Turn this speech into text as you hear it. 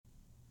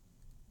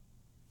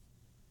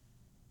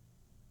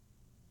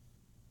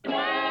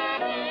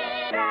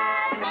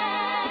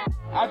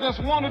I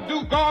just want to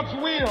do God's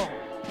will.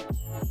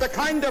 The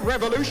kind of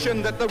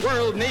revolution that the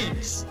world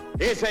needs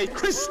is a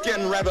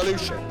Christian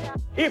revolution.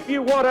 If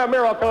you want a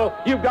miracle,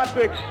 you've got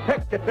to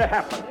expect it to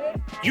happen.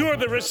 You are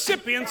the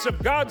recipients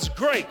of God's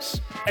grace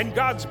and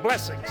God's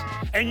blessings,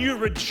 and you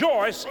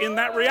rejoice in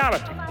that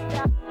reality.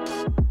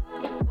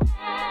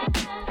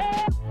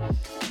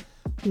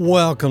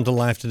 Welcome to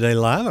Life Today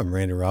Live. I'm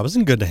Randy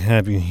Robinson. Good to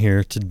have you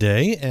here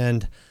today.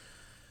 And,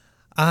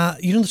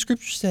 the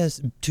scripture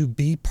says to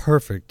be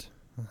perfect,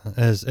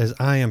 as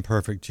I am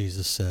perfect,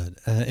 Jesus said.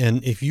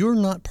 And if you're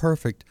not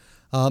perfect,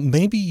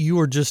 maybe you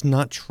are just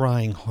not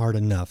trying hard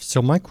enough.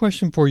 So my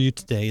question for you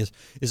today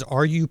is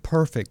are you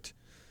perfect?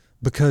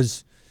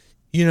 Because,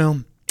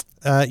 you're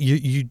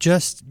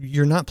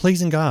not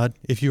pleasing God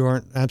if you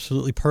aren't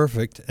absolutely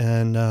perfect,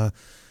 and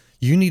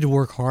you need to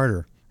work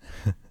harder.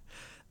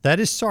 That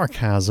is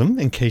sarcasm,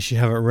 in case you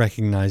haven't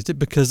recognized it,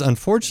 because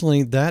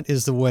unfortunately that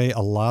is the way a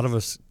lot of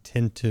us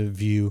tend to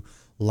view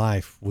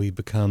life. We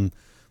become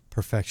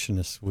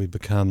perfectionists. We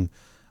become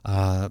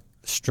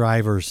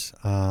strivers,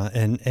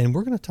 and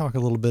we're going to talk a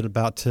little bit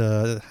about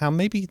how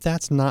maybe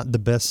that's not the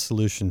best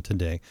solution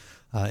today.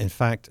 In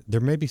fact,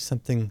 there may be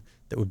something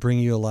that would bring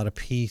you a lot of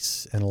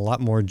peace and a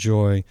lot more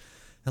joy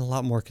and a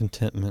lot more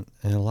contentment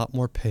and a lot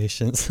more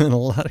patience and a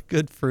lot of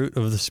good fruit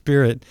of the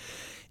Spirit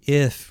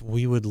if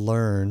we would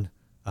learn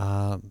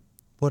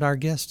what our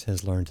guest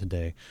has learned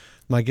today.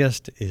 My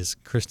guest is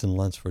Kristin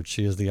Lunceford.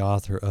 She is the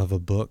author of a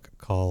book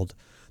called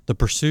The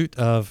Pursuit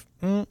of,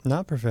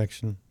 not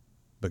perfection,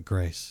 but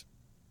grace.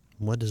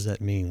 What does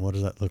that mean? What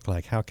does that look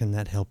like? How can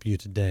that help you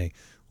today?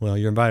 Well,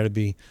 you're invited to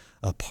be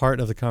a part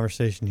of the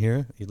conversation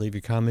here. You leave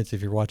your comments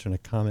if you're watching a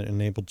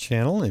comment-enabled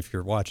channel. If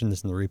you're watching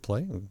this in the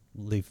replay,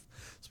 leave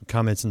some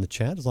comments in the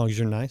chat. As long as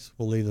you're nice,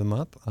 we'll leave them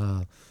up.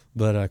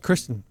 But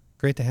Kristin,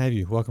 great to have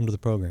you. Welcome to the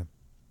program.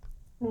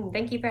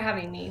 Thank you for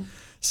having me.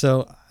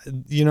 So,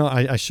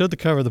 I showed the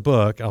cover of the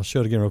book. I'll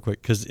show it again real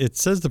quick because it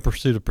says the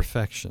pursuit of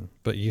perfection,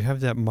 but you have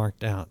that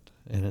marked out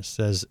and it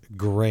says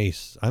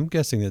grace. I'm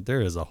guessing that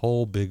there is a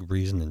whole big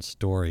reason and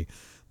story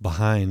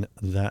behind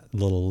that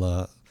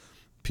little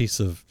piece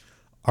of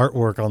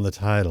artwork on the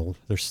title.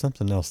 There's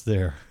something else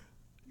there.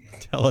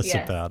 Tell us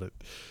about it.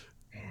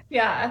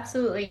 Yeah,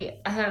 absolutely.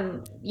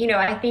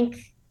 I think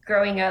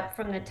growing up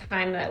from the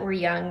time that we're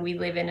young, we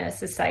live in a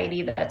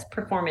society that's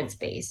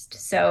performance-based.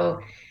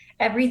 So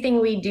everything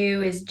we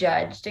do is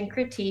judged and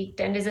critiqued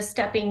and is a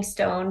stepping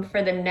stone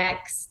for the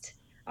next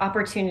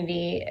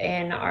opportunity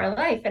in our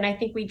life. And I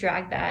think we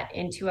drag that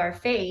into our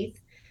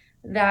faith,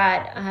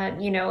 that,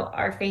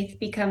 our faith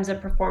becomes a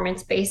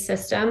performance-based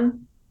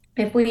system.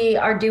 If we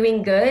are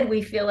doing good,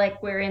 we feel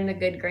like we're in the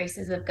good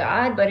graces of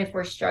God. But if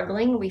we're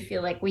struggling, we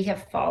feel like we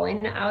have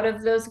fallen out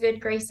of those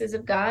good graces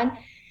of God.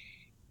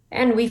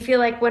 And we feel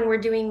like when we're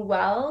doing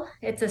well,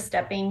 it's a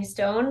stepping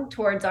stone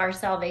towards our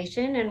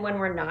salvation. And when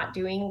we're not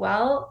doing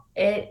well,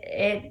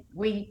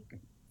 we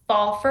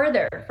fall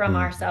further from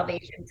our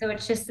salvation. So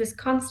it's just this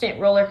constant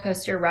roller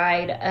coaster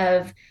ride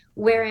of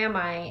where am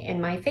I in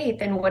my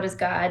faith and what does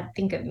God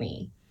think of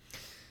me?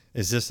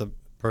 Is this a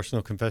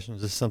personal confession?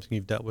 Is this something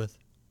you've dealt with?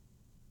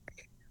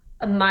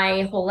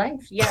 My whole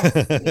life, yes.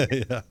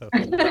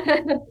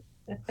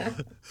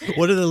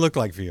 What did it look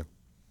like for you?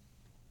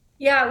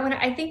 Yeah,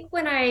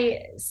 when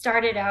I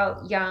started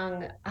out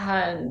young,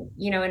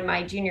 in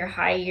my junior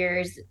high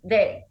years,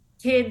 that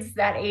kids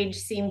that age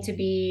seem to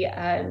be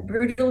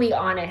brutally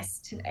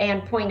honest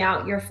and point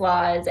out your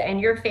flaws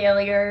and your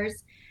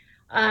failures.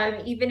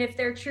 Even if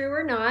they're true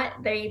or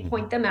not, they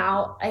point them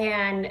out,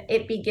 and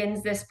it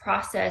begins this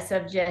process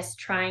of just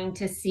trying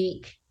to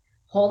seek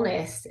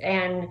wholeness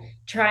and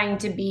trying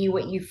to be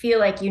what you feel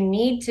like you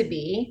need to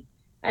be.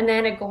 And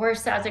then, of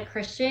course, as a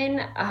Christian,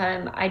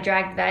 I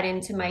dragged that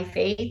into my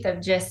faith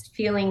of just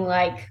feeling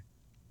like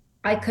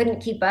I couldn't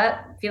keep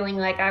up, feeling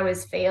like I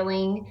was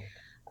failing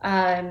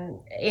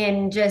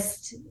in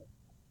just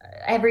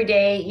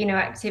everyday,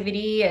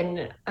 activity.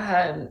 And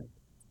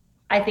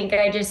I think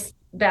I just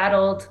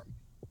battled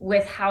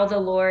with how the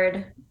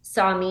Lord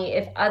saw me.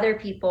 If other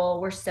people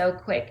were so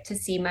quick to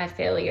see my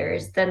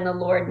failures, then the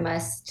Lord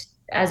must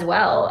as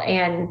well.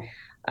 And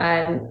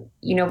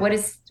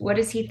what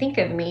does he think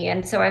of me?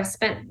 And so I've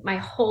spent my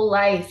whole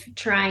life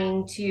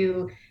trying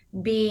to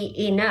be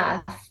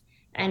enough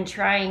and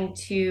trying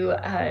to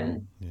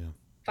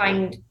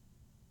find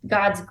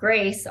God's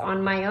grace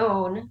on my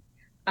own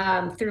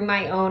through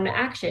my own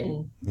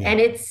action.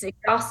 And it's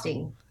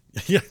exhausting.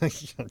 Yeah,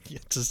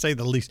 to say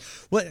the least.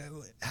 What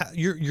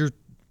your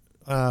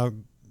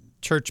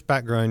church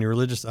background, your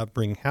religious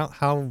upbringing,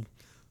 how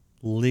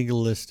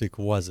legalistic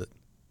was it?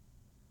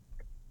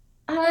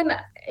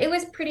 It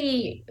was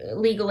pretty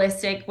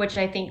legalistic, which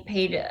I think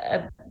played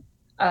a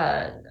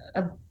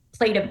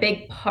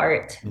big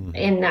part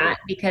in that,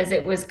 because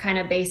it was kind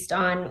of based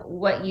on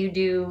what you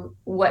do,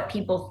 what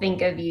people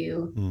think of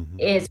you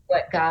is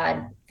what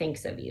God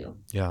thinks of you.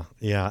 Yeah.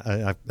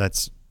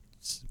 That's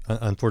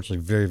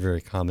unfortunately very,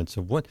 very common.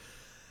 So grace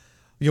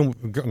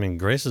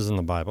is in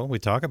the Bible. We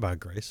talk about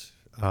grace.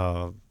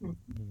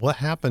 What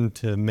happened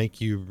to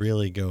make you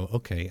really go,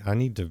 okay, I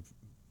need to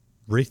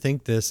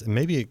rethink this and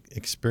maybe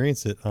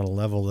experience it on a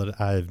level that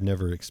I've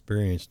never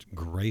experienced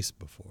grace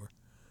before.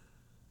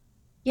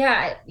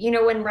 Yeah,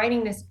 when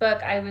writing this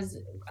book, I was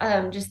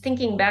just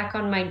thinking back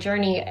on my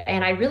journey,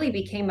 and I really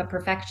became a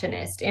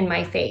perfectionist in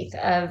my faith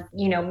of,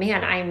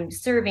 man, I'm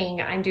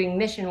serving, I'm doing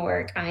mission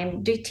work,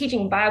 I'm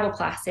teaching Bible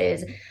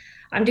classes,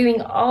 I'm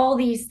doing all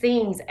these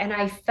things, and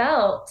I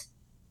felt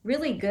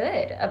really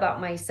good about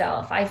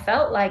myself. I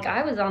felt like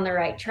I was on the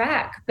right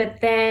track.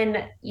 But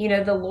then,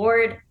 the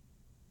Lord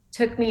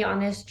took me on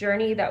this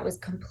journey that was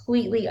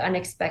completely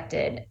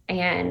unexpected.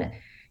 And,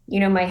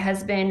 my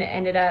husband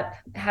ended up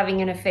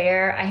having an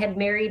affair. I had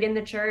married in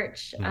the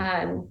church.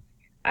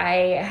 I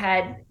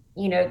had,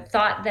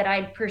 thought that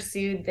I'd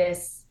pursued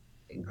this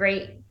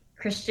great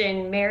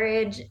Christian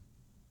marriage.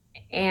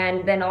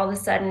 And then all of a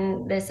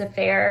sudden, this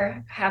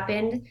affair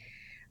happened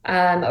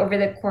over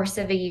the course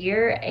of a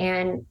year.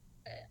 And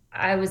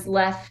I was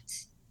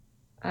left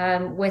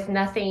with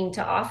nothing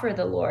to offer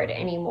the Lord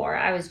anymore.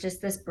 I was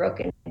just this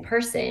broken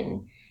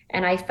person,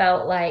 and I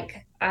felt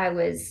like I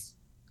was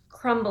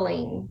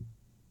crumbling.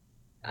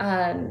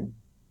 And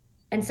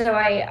so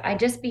I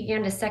just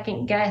began to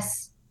second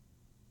guess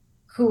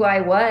who I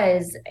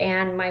was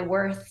and my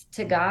worth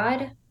to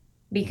God,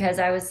 because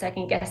I was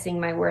second guessing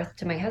my worth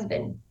to my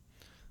husband.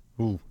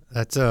 Ooh,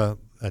 that's a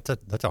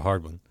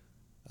hard one.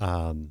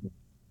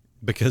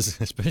 Because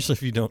especially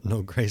if you don't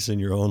know grace in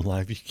your own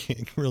life, you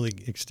can't really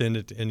extend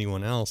it to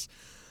anyone else.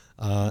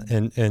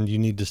 And you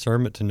need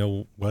discernment to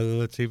know whether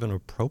that's even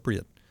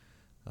appropriate.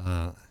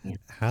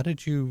 How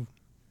did you,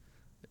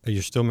 are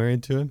you still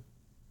married to him?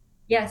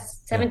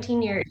 Yes,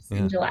 17 years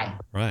in July.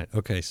 Right.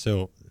 Okay.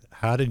 So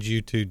how did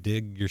you two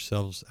dig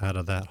yourselves out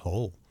of that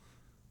hole?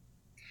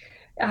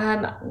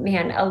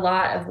 Man, a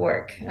lot of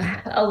work,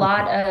 a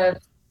lot of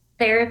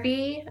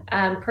therapy,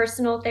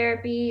 personal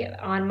therapy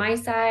on my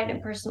side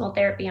and personal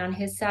therapy on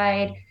his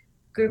side,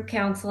 group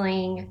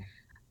counseling,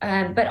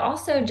 but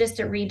also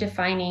just a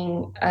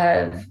redefining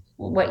of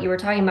what you were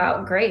talking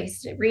about,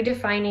 grace,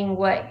 redefining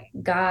what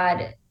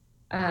God,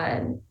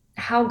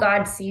 how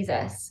God sees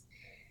us.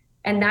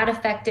 And that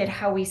affected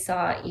how we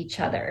saw each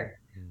other.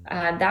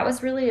 That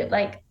was really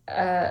like,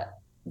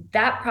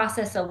 that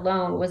process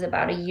alone was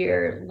about a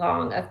year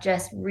long of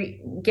just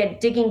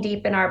digging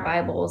deep in our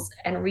Bibles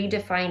and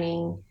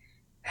redefining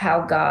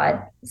how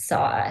God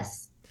saw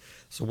us.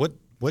 So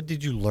what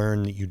did you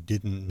learn that you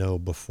didn't know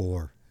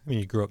before? I mean,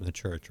 you grew up in the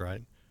church,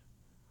 right?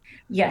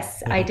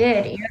 Yes, I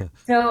did.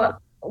 So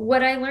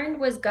what I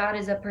learned was God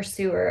is a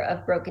pursuer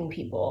of broken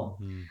people.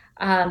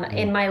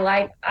 In my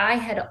life, I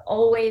had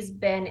always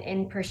been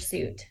in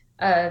pursuit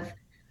of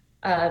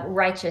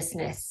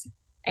righteousness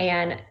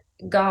and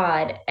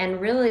God, and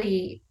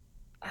really,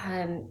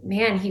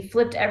 man, he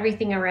flipped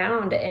everything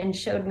around and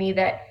showed me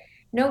that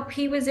nope,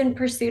 he was in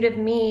pursuit of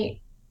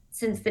me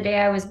since the day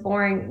I was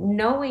born,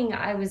 knowing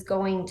I was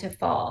going to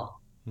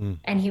fall,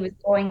 and he was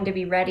going to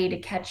be ready to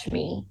catch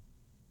me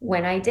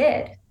when I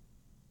did.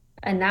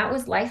 And that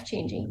was life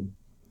changing.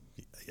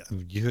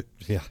 Well,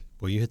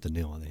 you hit the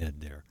nail on the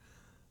head there.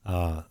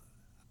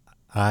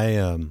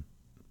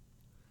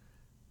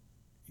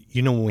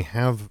 When we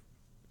have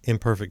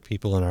imperfect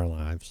people in our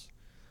lives,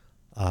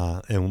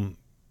 and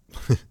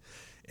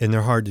and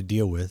they're hard to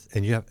deal with,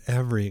 and you have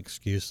every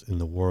excuse in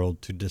the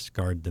world to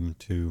discard them,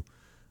 to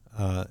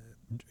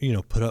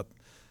put up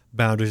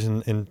boundaries,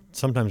 and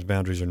sometimes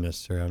boundaries are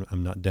necessary.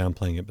 I'm not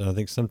downplaying it, but I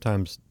think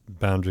sometimes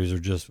boundaries are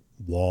just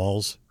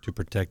walls to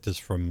protect us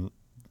from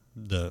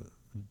the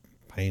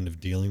pain of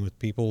dealing with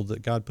people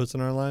that God puts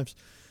in our lives.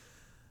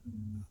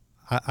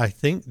 I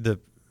think I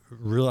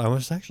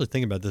was actually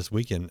thinking about this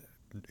weekend,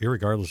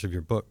 irregardless of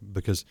your book,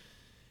 because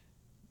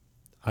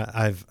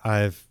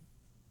I've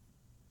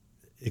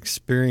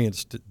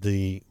experienced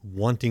the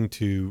wanting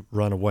to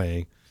run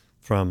away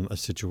from a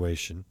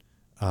situation,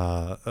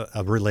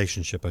 a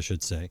relationship, I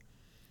should say,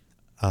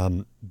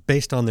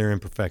 based on their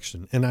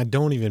imperfection. And I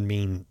don't even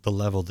mean the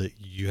level that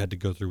you had to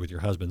go through with your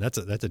husband. That's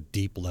a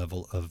deep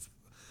level of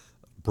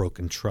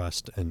broken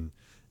trust and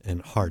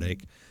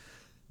heartache.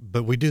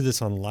 But we do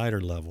this on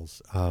lighter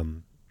levels.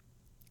 And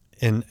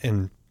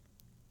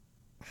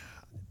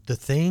the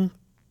thing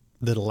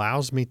that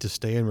allows me to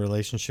stay in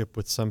relationship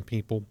with some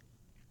people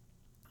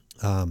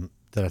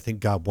that I think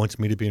God wants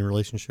me to be in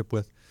relationship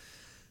with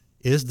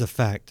is the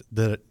fact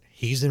that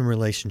he's in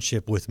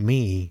relationship with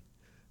me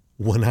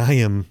when I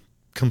am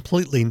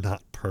completely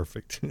not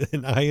perfect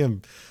and I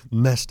am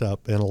messed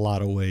up in a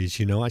lot of ways.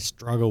 I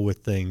struggle with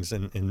things,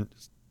 and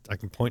I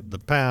can point to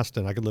the past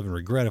and I could live in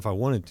regret if I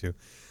wanted to,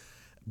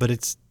 but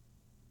it's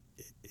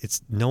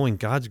knowing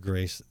God's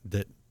grace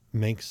that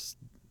makes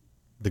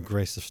the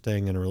grace of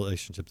staying in a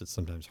relationship that's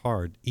sometimes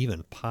hard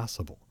even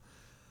possible.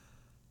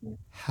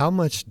 How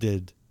much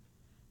did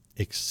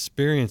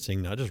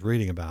experiencing, not just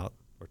reading about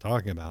or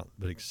talking about,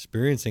 but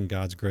experiencing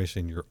God's grace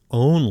in your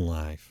own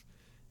life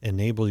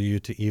enable you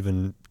to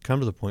even come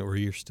to the point where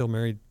you're still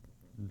married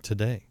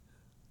today?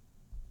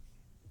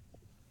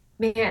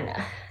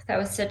 Man, that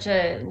was such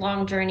a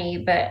long journey,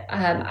 but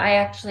I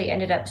actually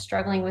ended up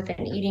struggling with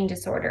an eating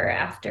disorder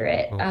after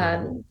it.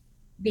 Okay.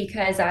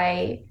 because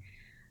I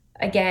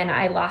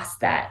lost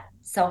that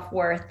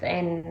self-worth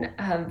and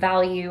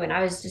value, and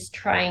I was just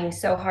trying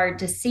so hard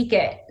to seek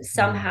it Mm,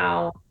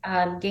 somehow,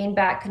 gain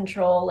back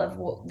control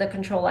of the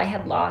control I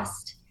had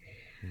lost.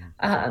 mm,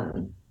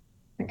 Um,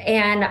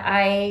 and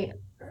I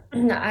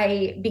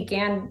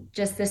began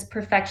just this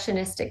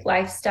perfectionistic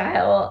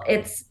lifestyle.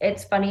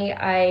 It's funny.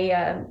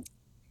 I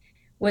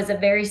was a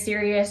very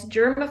serious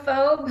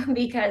germaphobe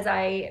because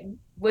I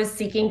was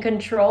seeking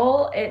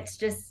control. It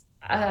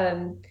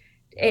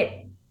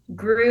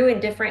grew in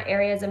different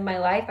areas of my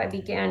life. I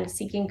began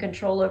seeking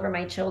control over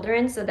my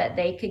children so that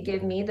they could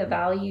give me the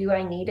value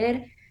I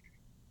needed.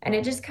 And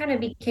it just kind of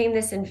became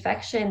this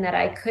infection that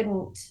I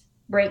couldn't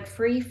break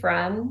free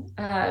from.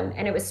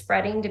 And it was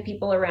spreading to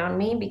people around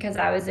me because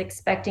I was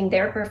expecting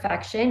their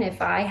perfection.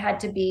 If I had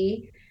to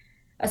be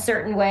a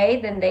certain way,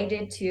 then they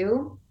did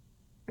too.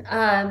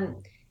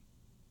 Um,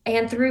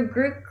 and through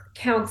group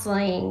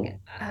counseling,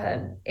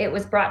 it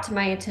was brought to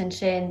my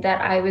attention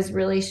that I was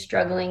really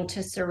struggling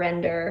to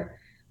surrender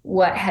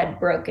what had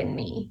broken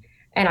me.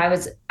 And I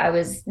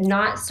was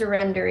not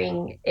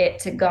surrendering it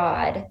to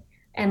God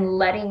and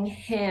letting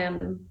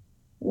Him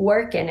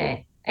work in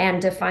it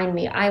and define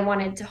me. I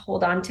wanted to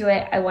hold on to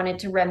it. I wanted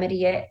to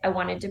remedy it. I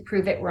wanted to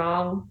prove it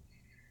wrong.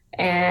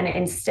 And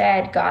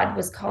instead, God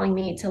was calling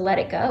me to let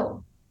it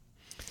go.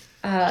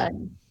 Uh,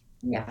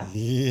 yeah.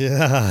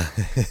 yeah.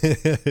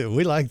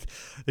 we like,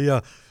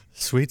 yeah,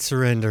 sweet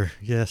surrender.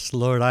 Yes,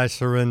 Lord, I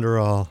surrender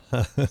all.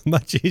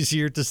 Much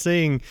easier to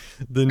sing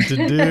than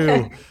to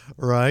do,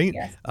 right?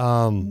 Yes.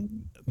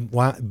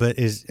 Why? But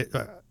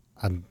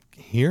I'm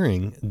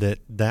hearing that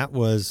that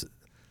was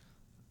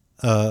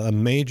a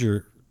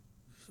major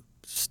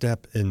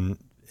step in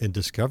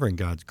discovering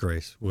God's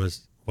grace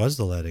was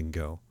the letting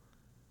go.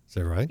 Is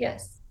that right?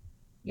 Yes.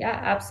 Yeah,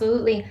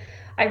 absolutely.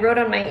 I wrote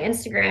on my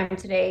Instagram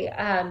today,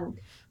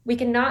 we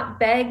cannot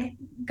beg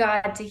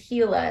God to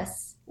heal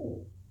us,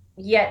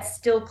 yet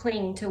still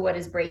cling to what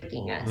is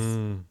breaking us.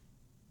 Mm,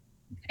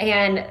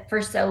 And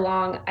for so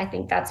long, I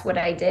think that's what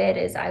I did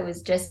is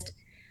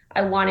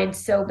I wanted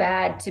so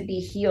bad to be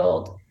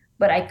healed,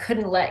 but I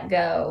couldn't let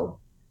go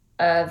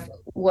of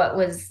what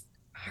was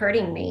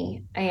hurting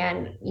me.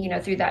 And,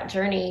 through that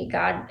journey,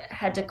 God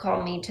had to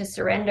call me to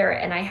surrender.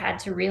 And I had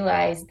to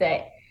realize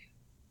that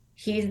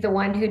He's the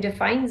one who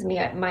defines me.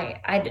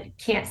 I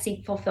can't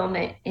seek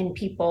fulfillment in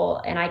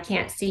people, and I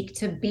can't seek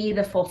to be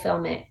the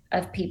fulfillment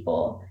of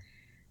people.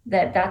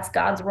 That's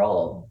God's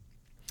role.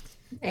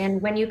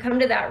 And when you come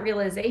to that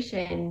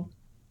realization,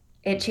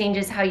 it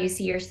changes how you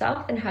see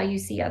yourself and how you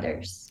see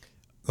others.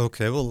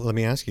 okay. Well, let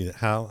me ask you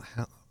how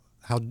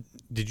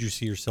did you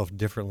see yourself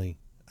differently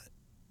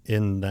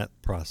in that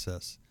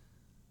process?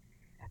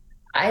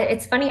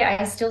 It's funny,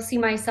 I still see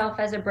myself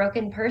as a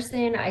broken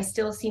person. I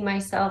still see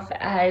myself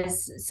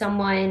as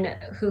someone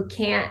who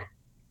can't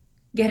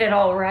get it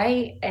all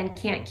right and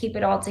can't keep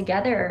it all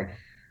together.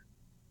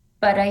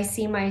 But I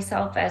see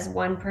myself as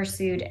one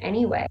pursued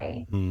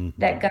anyway, Hmm.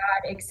 that God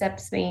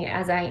accepts me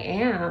as I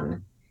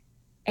am.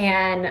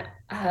 And,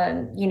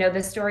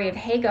 the story of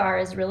Hagar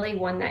is really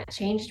one that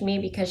changed me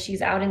because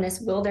she's out in this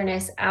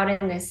wilderness, out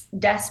in this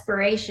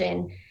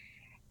desperation.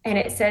 And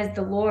it says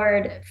the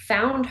Lord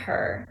found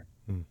her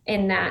Hmm.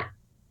 in that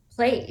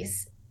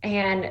place.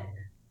 And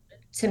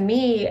to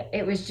me,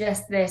 it was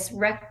just this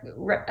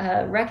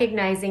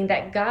recognizing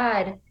that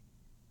God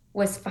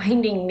was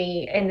finding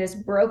me in this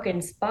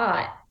broken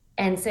spot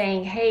and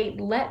saying, "Hey,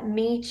 let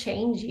me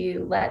change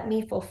you, let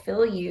me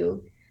fulfill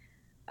you."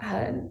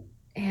 Um,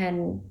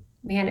 and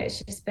man,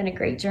 it's just been a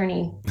great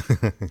journey.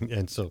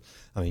 And so,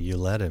 I mean, you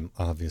let him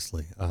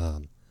obviously,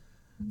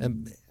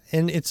 and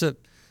it's a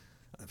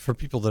for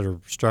people that are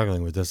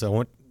struggling with this. I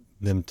want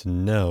them to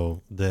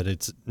know that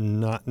it's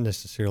not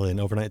necessarily an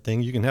overnight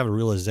thing. You can have a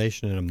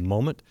realization in a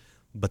moment,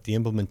 but the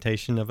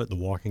implementation of it, the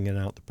walking it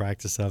out, the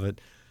practice of it,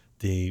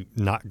 the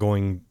not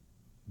going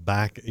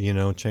back,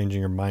 changing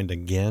your mind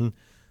again,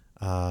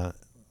 uh,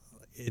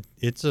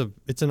 it's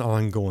an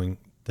ongoing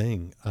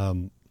thing.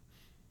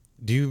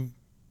 Do you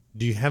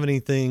do you have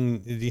anything?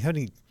 Do you have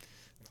any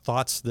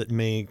thoughts that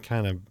may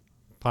kind of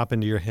pop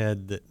into your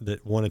head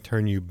that want to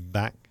turn you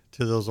back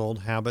to those old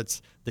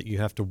habits that you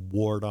have to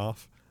ward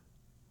off?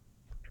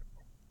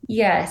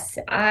 Yes,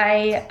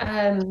 I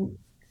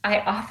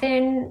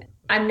often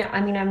I'm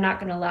not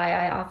gonna lie,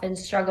 I often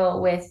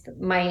struggle with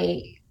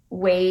my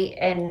weight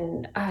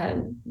and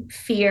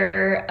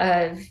fear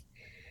of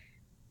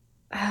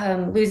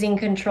losing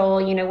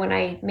control. When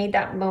I made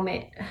that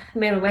moment,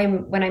 when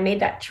I made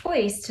that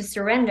choice to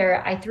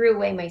surrender, I threw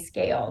away my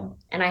scale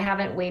and I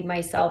haven't weighed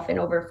myself in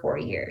over 4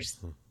 years.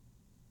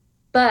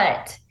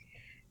 But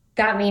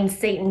that means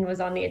Satan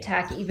was on the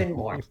attack even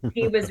more.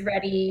 He was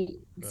ready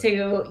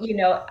to,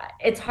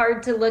 it's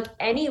hard to look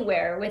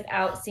anywhere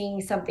without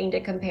seeing something to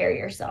compare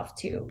yourself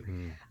to.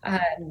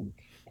 Mm.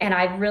 And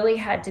I've really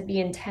had to be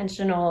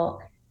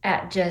intentional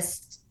at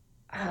just,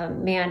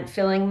 man,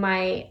 filling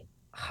my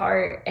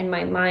heart and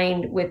my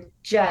mind with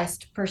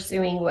just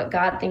pursuing what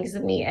God thinks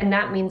of me. And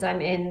that means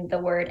I'm in the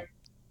Word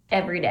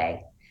every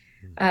day.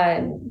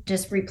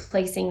 just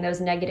replacing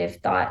those negative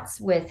thoughts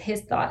with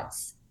his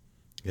thoughts.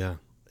 Yeah.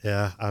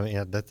 Yeah. I mean,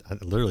 I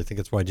literally think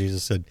that's why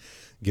Jesus said,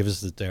 give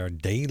us our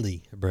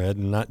daily bread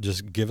and not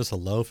just give us a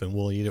loaf and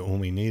we'll eat it when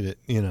we need it.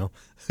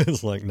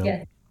 It's like, no,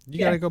 Yeah. you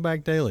got Yeah. to go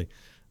back daily.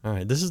 All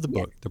right. This is the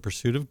Yeah. book, The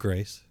Pursuit of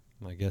Grace.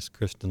 My guest,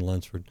 Kristin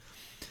Lunceford,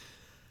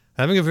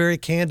 having a very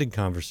candid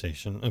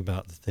conversation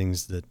about the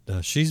things that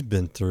she's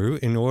been through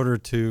in order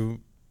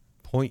to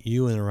point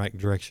you in the right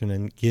direction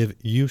and give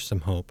you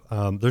some hope.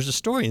 There's a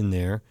story in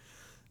there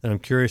that I'm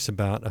curious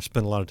about. I've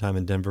spent a lot of time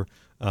in Denver.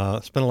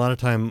 Spent a lot of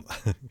time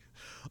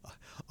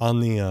on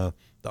the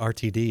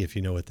RTD, if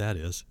you know what that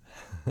is.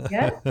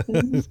 Yeah.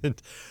 Mhm.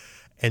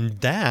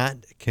 And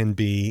that can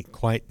be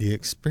quite the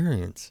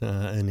experience.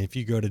 And if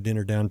you go to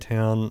dinner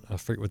downtown, I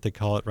forget what they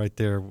call it right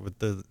there with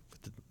the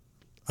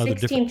other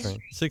different 16th train,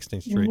 Street.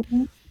 16th Street.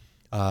 Mhm.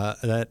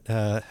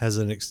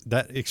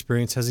 That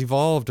experience has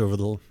evolved over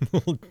the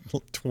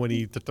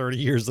 20 to 30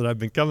 years that I've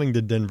been coming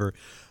to Denver,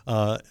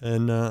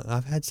 and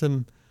I've had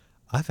some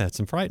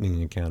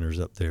frightening encounters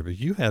up there. But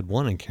you had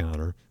one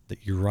encounter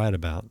that you write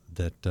about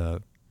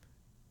that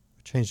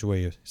changed the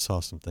way you saw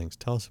some things.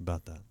 Tell us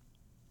about that.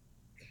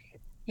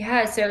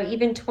 Yeah, so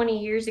even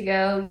 20 years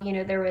ago,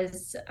 there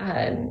was,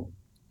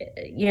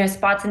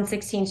 spots in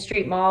 16th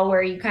Street Mall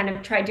where you kind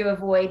of tried to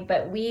avoid,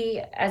 but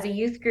we as a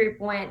youth group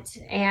went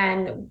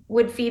and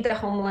would feed the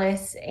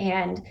homeless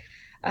and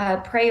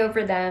pray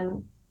over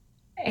them.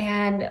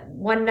 And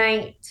one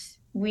night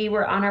we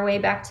were on our way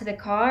back to the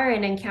car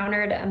and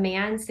encountered a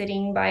man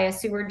sitting by a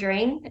sewer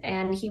drain,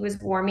 and he was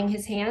warming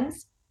his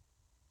hands.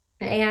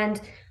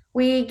 And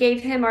we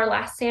gave him our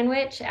last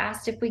sandwich,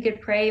 asked if we could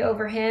pray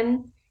over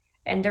him.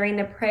 And during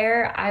the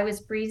prayer, I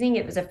was freezing.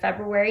 It was a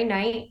February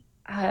night.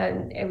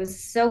 It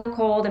was so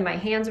cold, and my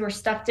hands were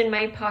stuffed in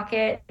my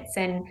pockets.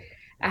 And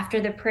after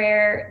the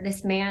prayer,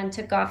 this man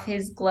took off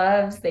his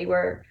gloves. They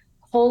were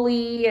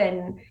holy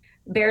and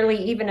barely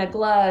even a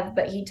glove,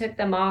 but he took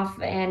them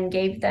off and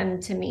gave them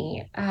to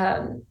me.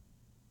 And,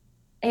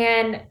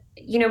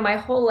 my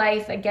whole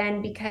life,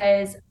 again,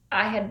 because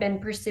I had been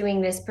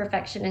pursuing this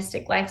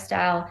perfectionistic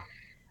lifestyle,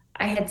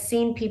 I had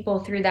seen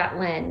people through that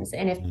lens.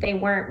 And if they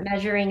weren't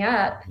measuring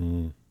up,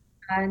 Mm.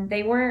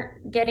 they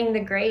weren't getting the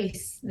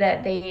grace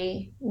that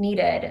they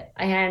needed.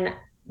 And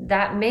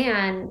that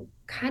man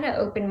kind of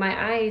opened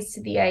my eyes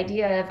to the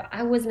idea of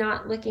I was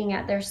not looking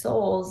at their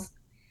souls.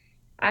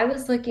 I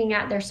was looking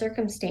at their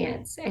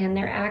circumstance and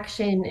their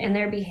action and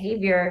their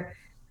behavior.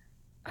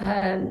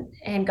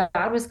 And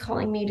God was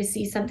calling me to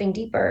see something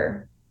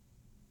deeper.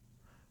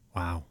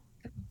 Wow.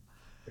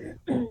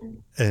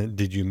 And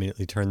did you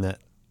immediately turn that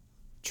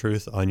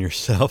truth on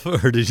yourself,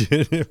 or did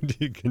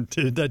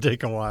that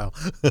take a while?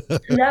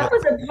 That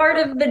was a part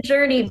of the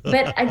journey.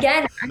 But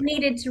again, I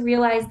needed to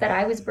realize that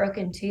I was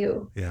broken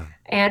too. Yeah.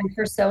 And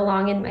for so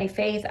long in my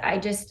faith, I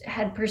just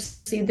had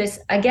pursued this.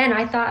 Again,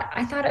 I thought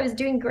I was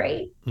doing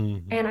great.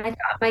 Mm-hmm. And I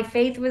thought my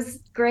faith was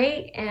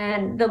great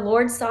and the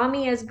Lord saw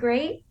me as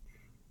great.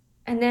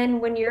 And then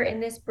when you're in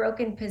this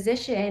broken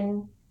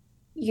position,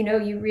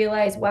 you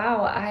realize,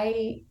 wow,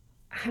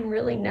 I'm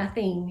really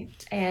nothing,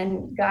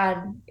 and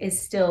God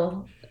is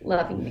still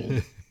loving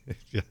me.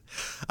 Yeah.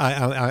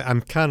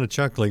 I'm kind of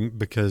chuckling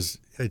because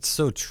it's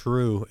so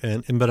true,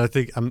 but I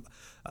think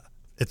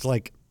it's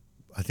like,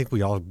 I think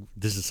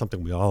this is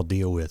something we all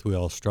deal with, we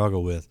all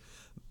struggle with,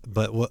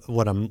 but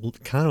what I'm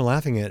kind of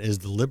laughing at is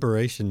the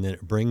liberation that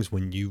it brings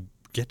when you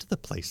get to the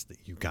place that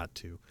you got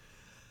to.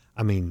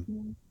 I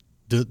mean,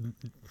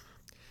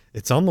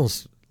 it's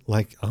almost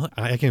like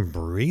I can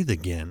breathe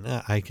again.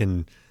 I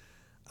can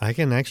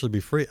actually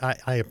be free.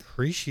 I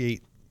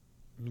appreciate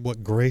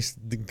what grace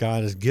that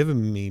God has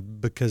given me,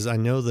 because I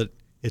know that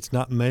it's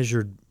not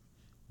measured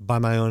by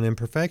my own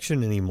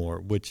imperfection anymore,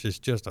 which is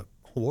just a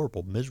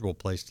horrible, miserable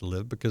place to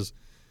live, because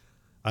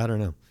I don't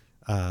know.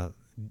 Have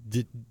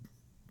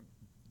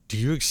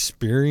you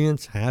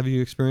experienced, I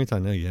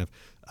know you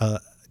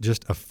have,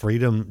 just a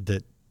freedom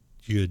that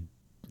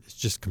it's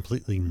just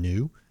completely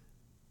new?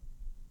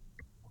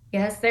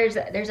 Yes, there's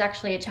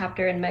actually a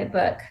chapter in my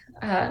book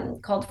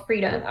called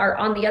Freedom, or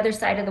On the Other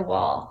Side of the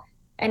Wall.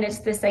 And it's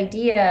this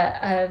idea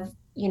of,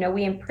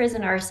 we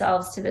imprison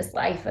ourselves to this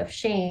life of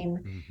shame.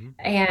 Mm-hmm.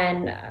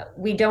 And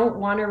we don't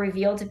want to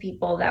reveal to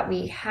people that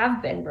we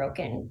have been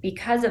broken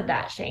because of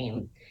that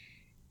shame.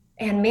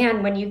 And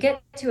man, when you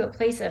get to a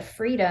place of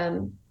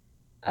freedom,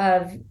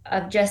 of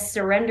just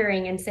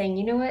surrendering and saying,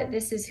 you know what,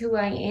 this is who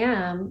I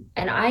am,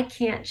 and I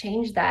can't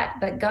change that,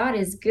 but God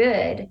is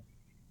good,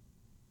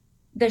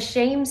 the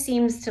shame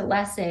seems to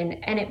lessen,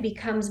 and it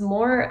becomes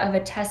more of a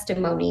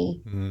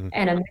testimony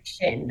and a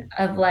mission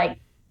of like,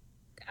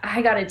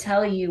 I got to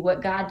tell you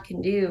what God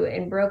can do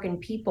in broken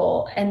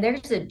people. And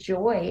there's a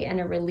joy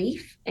and a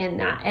relief in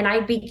that. And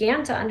I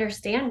began to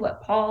understand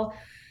what Paul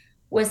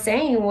was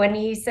saying when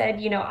he said,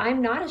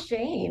 I'm not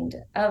ashamed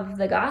of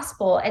the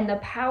gospel and the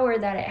power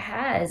that it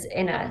has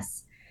in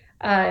us.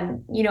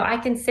 I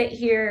can sit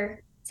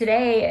here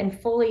today and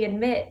fully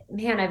admit,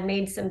 man, I've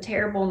made some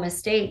terrible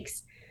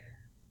mistakes.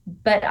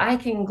 but I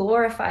can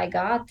glorify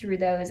God through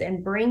those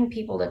and bring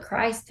people to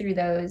Christ through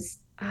those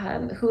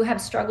who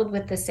have struggled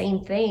with the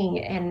same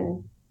thing.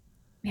 And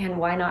man,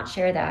 why not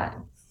share that?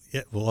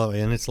 Yeah, well,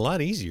 and it's a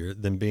lot easier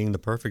than being the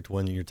perfect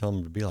one and you're telling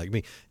them to be like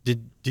me.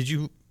 Did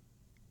you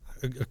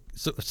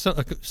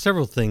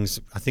several things,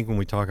 I think, when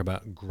we talk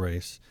about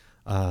grace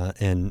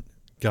and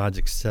God's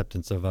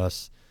acceptance of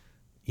us,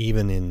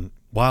 even in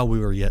while we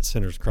were yet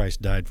sinners,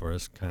 Christ died for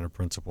us kind of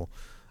principle.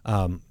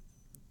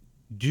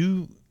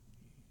 Do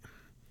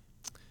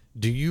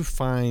you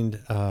find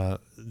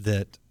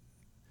that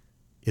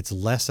it's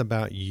less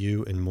about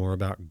you and more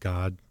about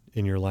God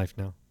in your life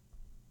now?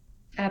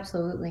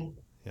 Absolutely.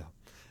 Yeah.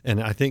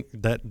 And I think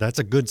that's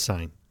a good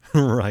sign,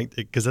 right?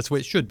 Because that's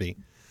what it should be.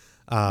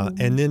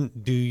 And then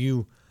do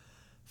you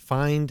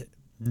find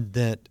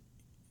that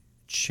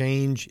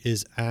change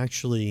is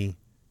actually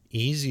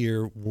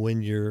easier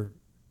when you're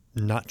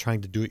not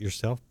trying to do it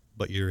yourself,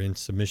 but you're in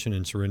submission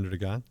and surrender to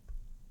God?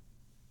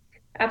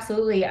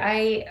 Absolutely.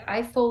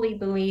 I fully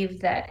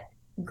believe that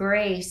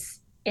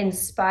grace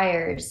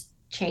inspires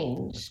That's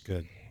change.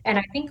 good. And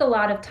I think a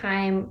lot of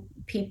time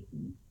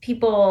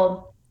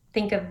people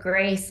think of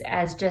grace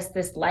as just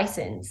this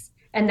license,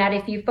 and that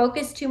if you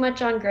focus too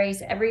much on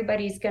grace,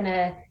 everybody's going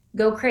to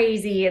go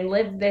crazy and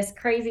live this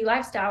crazy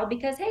lifestyle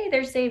because, hey,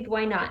 they're saved,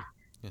 why not?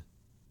 Yeah.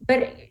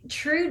 But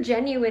true,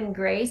 genuine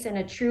grace and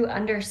a true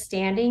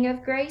understanding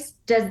of grace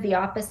does the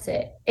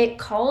opposite. It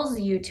calls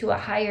you to a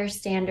higher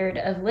standard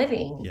of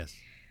living. Yes.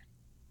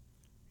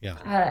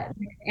 Yeah.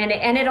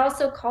 And it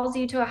also calls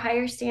you to a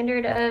higher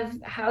standard of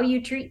how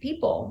you treat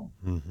people.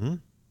 Mm-hmm.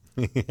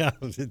 Yeah,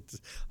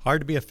 it's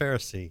hard to be a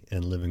Pharisee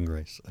and live in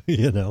grace,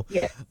 you know.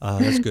 Yeah.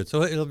 That's good. So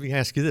let me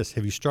ask you this.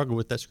 Have you struggled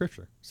with that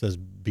scripture? It says,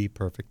 be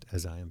perfect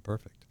as I am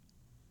perfect.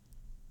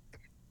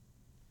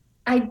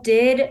 I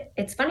did.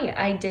 It's funny.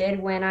 I did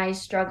when I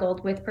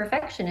struggled with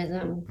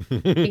perfectionism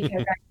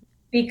because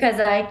because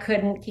I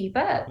couldn't keep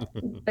up.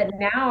 But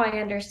now I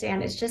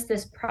understand it's just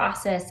this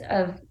process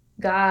of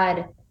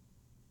God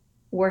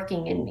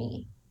working in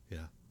me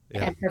Yeah.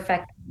 Yeah. and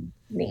perfecting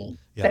me.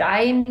 Yeah. But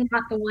I am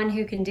not the one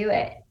who can do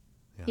it.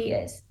 Yeah. He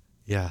is.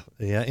 Yeah.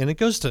 Yeah. And it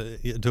goes to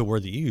a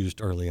word that you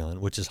used early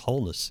on, which is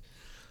wholeness.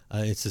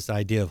 It's this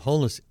idea of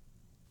wholeness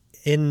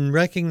in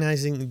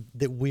recognizing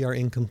that we are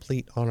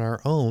incomplete on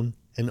our own,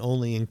 and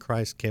only in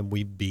Christ can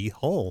we be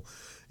whole.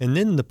 And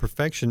then the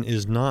perfection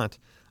is not,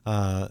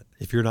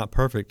 if you're not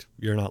perfect,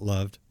 you're not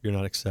loved, you're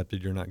not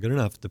accepted, you're not good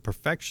enough. The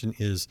perfection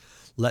is,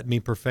 let me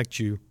perfect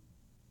you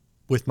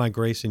with my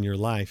grace in your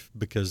life,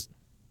 because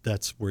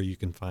that's where you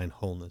can find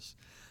wholeness.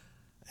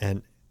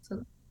 And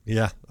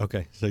yeah,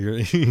 okay. So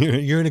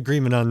you're in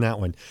agreement on that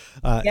one,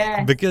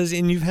 Yeah. because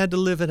you've had to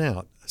live it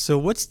out. So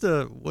what's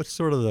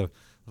sort of the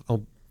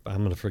I'm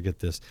going to forget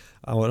this.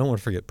 Oh, I don't want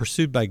to forget.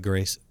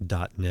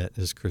 Pursuedbygrace.net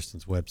is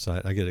Kristin's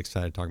website. I get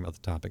excited talking about the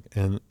topic,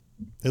 and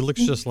it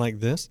looks just like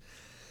this.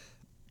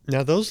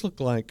 Now those look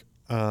like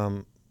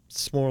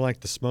it's more like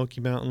the Smoky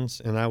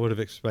Mountains, and I would have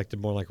expected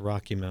more like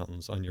Rocky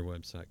Mountains on your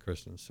website,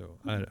 Kristin. So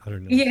I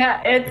don't know.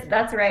 Yeah,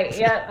 that's right.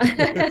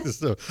 Yeah.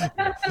 So,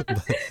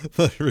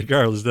 but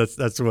regardless, that's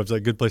the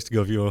website. Good place to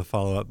go if you want to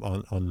follow up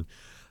on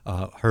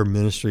her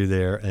ministry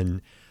there.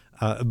 And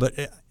but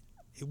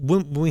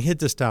when we hit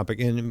this topic,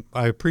 and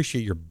I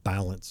appreciate your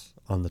balance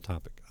on the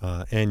topic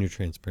and your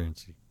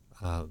transparency,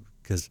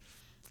 because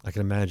I can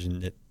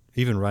imagine that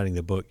even writing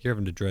the book, you're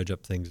having to dredge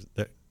up things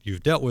that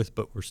you've dealt with,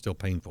 but were still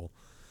painful.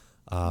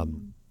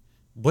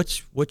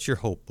 What's your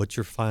hope? What's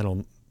your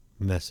final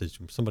message?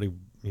 When somebody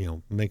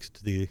makes it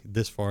to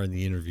this far in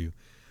the interview,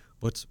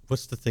 what's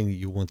the thing that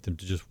you want them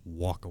to just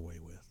walk away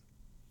with?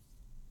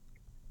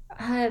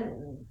 I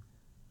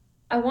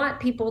want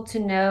people to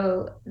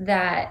know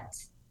that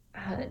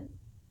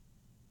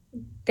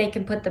they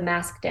can put the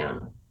mask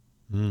down.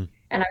 And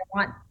I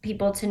want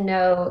people to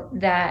know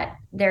that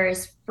there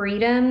is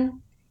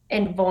freedom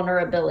and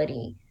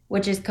vulnerability,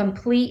 which is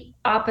complete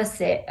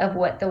opposite of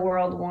what the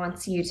world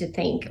wants you to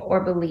think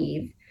or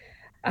believe.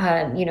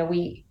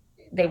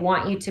 They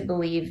want you to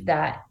believe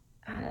that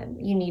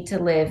you need to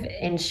live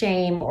in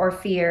shame or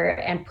fear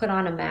and put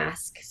on a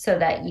mask so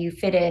that you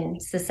fit in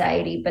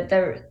society. But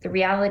the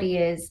reality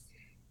is,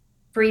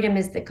 freedom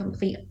is the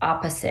complete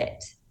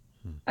opposite.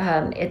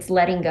 It's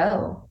letting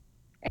go,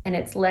 and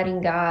it's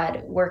letting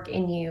God work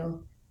in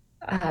you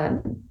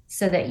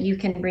so that you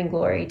can bring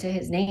glory to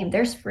his name.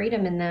 There's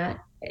freedom in that.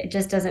 It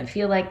just doesn't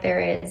feel like there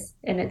is,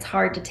 and it's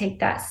hard to take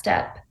that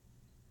step.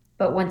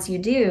 But once you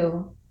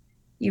do,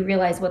 you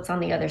realize what's on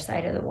the other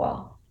side of the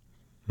wall.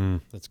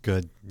 That's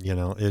good.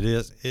 It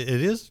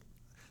is.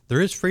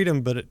 There is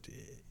freedom, but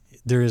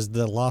there is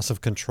the loss of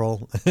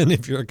control. And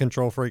if you're a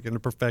control freak and a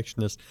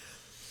perfectionist,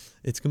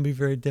 it's going to be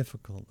very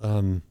difficult.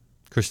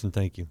 Kristin,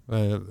 thank you.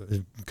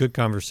 Good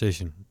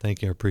conversation.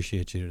 Thank you. I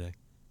appreciate you today.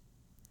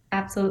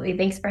 Absolutely.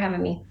 Thanks for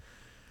having me.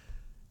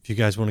 If you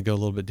guys want to go a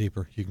little bit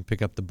deeper, you can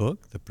pick up the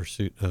book, The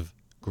Pursuit of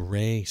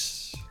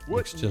Grace.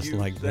 Looks just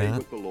like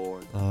that.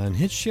 And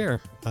hit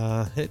share.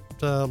 Hit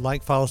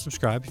like, follow,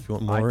 subscribe if you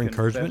want more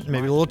encouragement,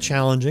 maybe a little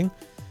challenging.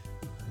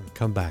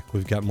 come back.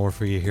 We've got more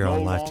for you here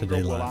on Life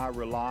Today will I Live.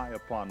 rely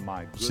upon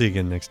my goodness, See you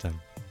again next time.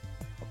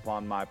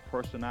 upon my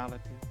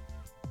personality.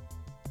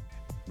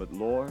 But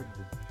Lord,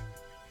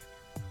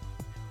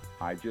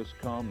 I just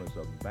come as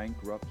a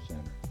bankrupt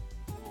sinner,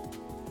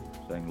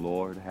 saying,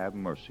 Lord, have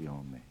mercy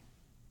on me.